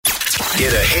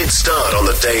Get a head start on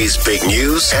the day's big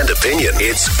news and opinion.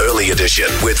 It's Early Edition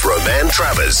with Roman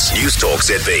Travers, News Talk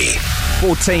ZB.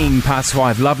 14 past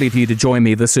 5. Lovely of you to join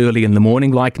me this early in the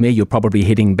morning. Like me, you're probably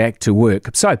heading back to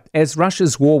work. So, as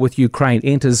Russia's war with Ukraine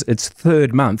enters its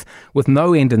third month with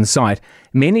no end in sight,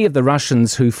 many of the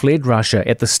Russians who fled Russia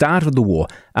at the start of the war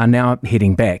are now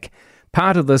heading back.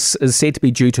 Part of this is said to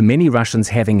be due to many Russians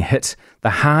having hit the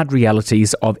hard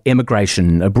realities of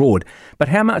emigration abroad. But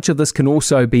how much of this can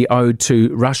also be owed to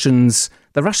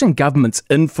the Russian government's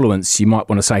influence, you might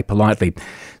want to say politely?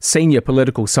 Senior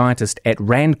political scientist at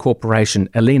RAND Corporation,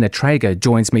 Elena Traeger,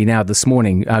 joins me now this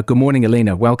morning. Good morning,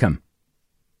 Elena. Welcome.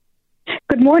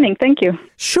 Good morning. Thank you.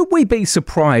 Should we be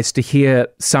surprised to hear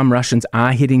some Russians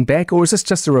are heading back, or is this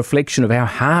just a reflection of how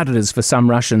hard it is for some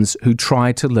Russians who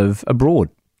try to live abroad?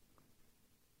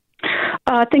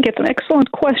 I think it's an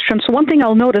excellent question. So one thing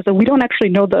I'll note is that we don't actually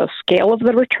know the scale of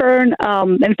the return.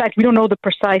 In fact, we don't know the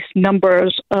precise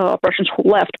numbers of Russians who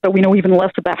left, but we know even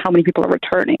less about how many people are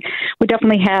returning. We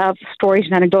definitely have stories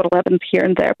and anecdotal evidence here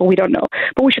and there, but we don't know.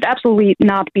 But we should absolutely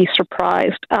not be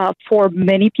surprised. For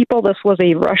many people, this was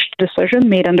a rushed decision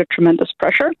made under tremendous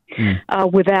pressure,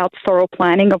 without thorough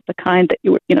planning of the kind that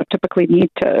you would, typically need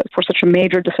for such a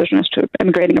major decision as to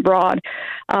immigrating abroad.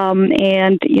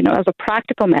 And as a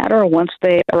practical matter, once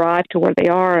they arrive to where they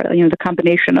are, the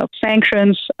combination of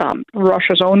sanctions,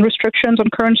 Russia's own restrictions on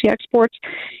currency exports,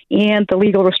 and the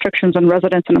legal restrictions on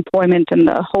residence and employment in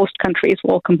the host countries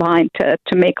will combine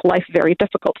to make life very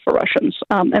difficult for Russians.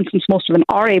 And since most of them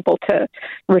are able to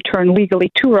return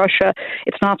legally to Russia,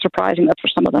 it's not surprising that for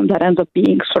some of them that ends up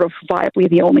being sort of viably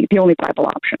the only viable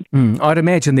option. I'd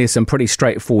imagine there's some pretty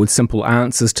straightforward, simple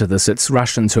answers to this. It's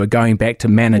Russians who are going back to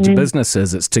manage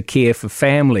businesses, it's to care for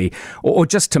family, or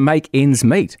just to make ends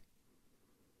meet.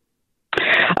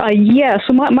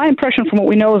 So my impression from what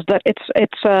we know is that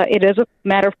it is a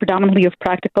matter of predominantly of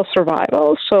practical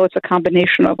survival. So it's a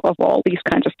combination of all these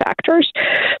kinds of factors.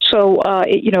 So,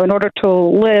 in order to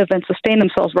live and sustain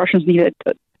themselves, Russians needed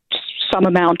some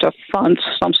amount of funds,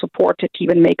 some support to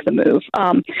even make the move.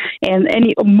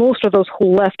 And most of those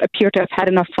who left appear to have had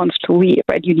enough funds to leave,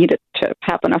 right? You needed to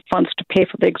have enough funds to pay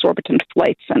for the exorbitant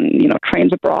flights and,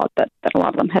 trains abroad that a lot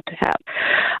of them had to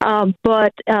have.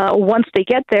 But once they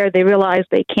get there, they realize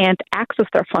they can't access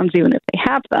their funds even if they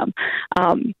have them.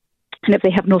 And if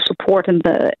they have no support in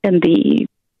the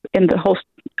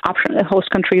host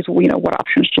countries, what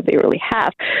options do they really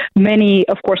have? Many,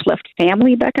 of course, left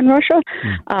family back in Russia.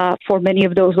 For many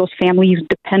of those families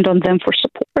depend on them for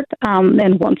support.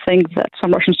 And one thing that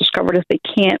some Russians discovered is they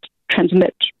can't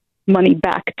transmit money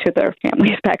back to their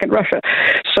families back in Russia.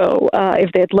 So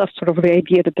if they had left sort of the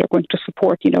idea that they're going to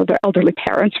support, their elderly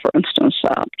parents, for instance,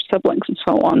 siblings and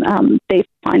so on, they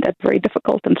find that very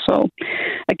difficult. And so,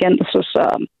 again, this is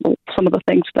some of the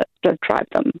things that drive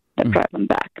them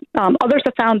back. Others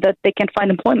have found that they can't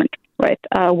find employment, right?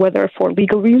 Whether for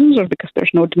legal reasons or because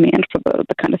there's no demand for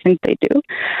the kind of thing they do.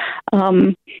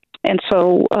 And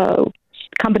so,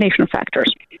 combination of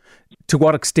factors. To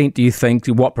what extent do you think,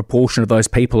 what proportion of those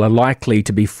people are likely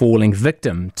to be falling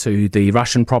victim to the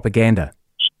Russian propaganda?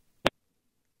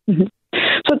 So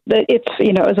it's,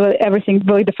 it's everything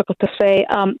really difficult to say.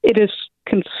 It is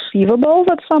conceivable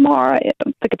that some are. I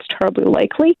don't think it's terribly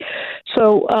likely.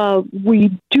 So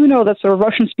we do know that there are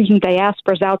Russian-speaking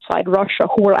diasporas outside Russia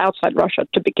who were outside Russia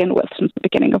to begin with since the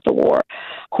beginning of the war,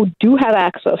 who do have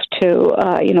access to,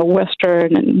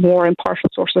 Western and more impartial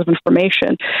sources of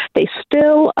information. They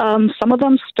still, some of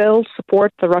them still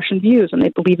support the Russian views and they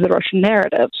believe the Russian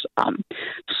narratives.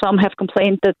 Some have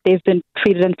complained that they've been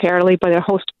treated unfairly by their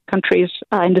host countries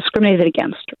and discriminated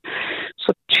against.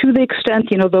 So to the extent,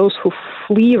 those who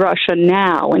flee Russia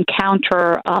now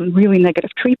encounter really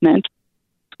negative treatment,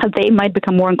 they might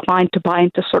become more inclined to buy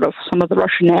into sort of some of the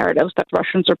Russian narratives that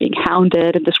Russians are being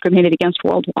hounded and discriminated against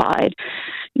worldwide.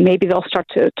 Maybe they'll start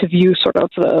to view sort of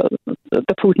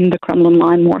the Putin, the Kremlin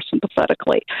line more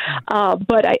sympathetically.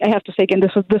 But I have to say, again,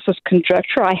 this is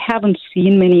conjecture. I haven't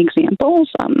seen many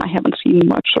examples. I haven't seen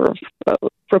much sort of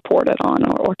reported on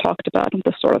or talked about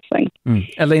this sort of thing.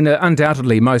 Elena,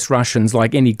 undoubtedly most Russians,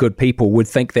 like any good people, would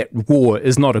think that war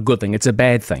is not a good thing, it's a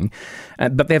bad thing.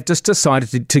 But they've just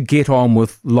decided to get on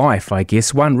with life, I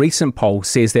guess. One recent poll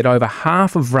says that over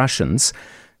half of Russians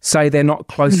say they're not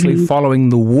closely following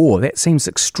the war. That seems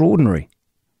extraordinary.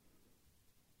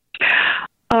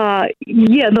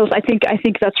 I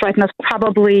think that's right, and that's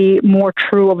probably more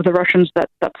true of the Russians that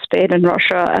stayed in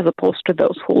Russia as opposed to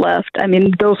those who left. I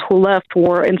mean, those who left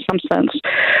were, in some sense,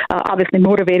 obviously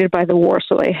motivated by the war,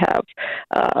 so they have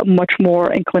much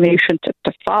more inclination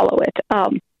to follow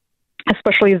it.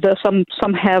 especially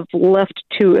some have left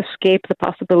to escape the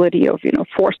possibility of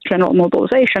forced general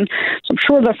mobilization. So I'm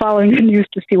sure they're following the news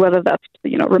to see whether that's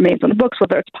remains on the books,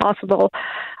 whether it's possible.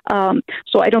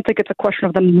 So I don't think it's a question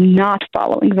of them not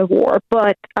following the war,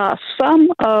 but some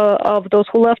of those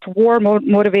who left were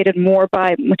motivated more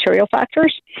by material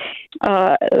factors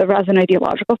rather than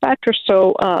ideological factors.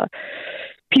 So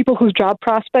people whose job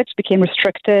prospects became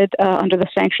restricted under the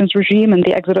sanctions regime and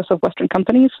the exodus of Western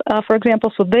companies, for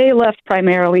example. So they left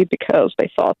primarily because they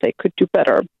thought they could do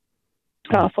better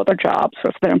for their jobs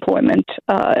or for their employment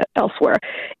elsewhere.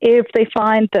 If they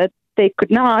find that they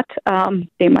could not,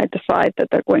 they might decide that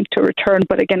they're going to return.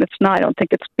 But again, I don't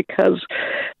think it's because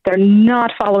they're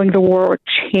not following the war or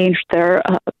changed their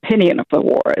opinion of the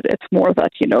war. It's more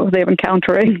that, they've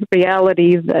encountering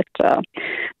reality that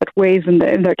weighs in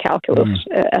their calculus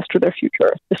as to their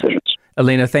future decisions.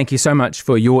 Alina, thank you so much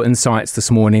for your insights this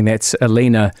morning. That's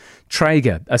Alina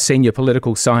Traeger, a senior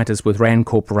political scientist with RAND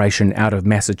Corporation out of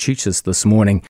Massachusetts this morning.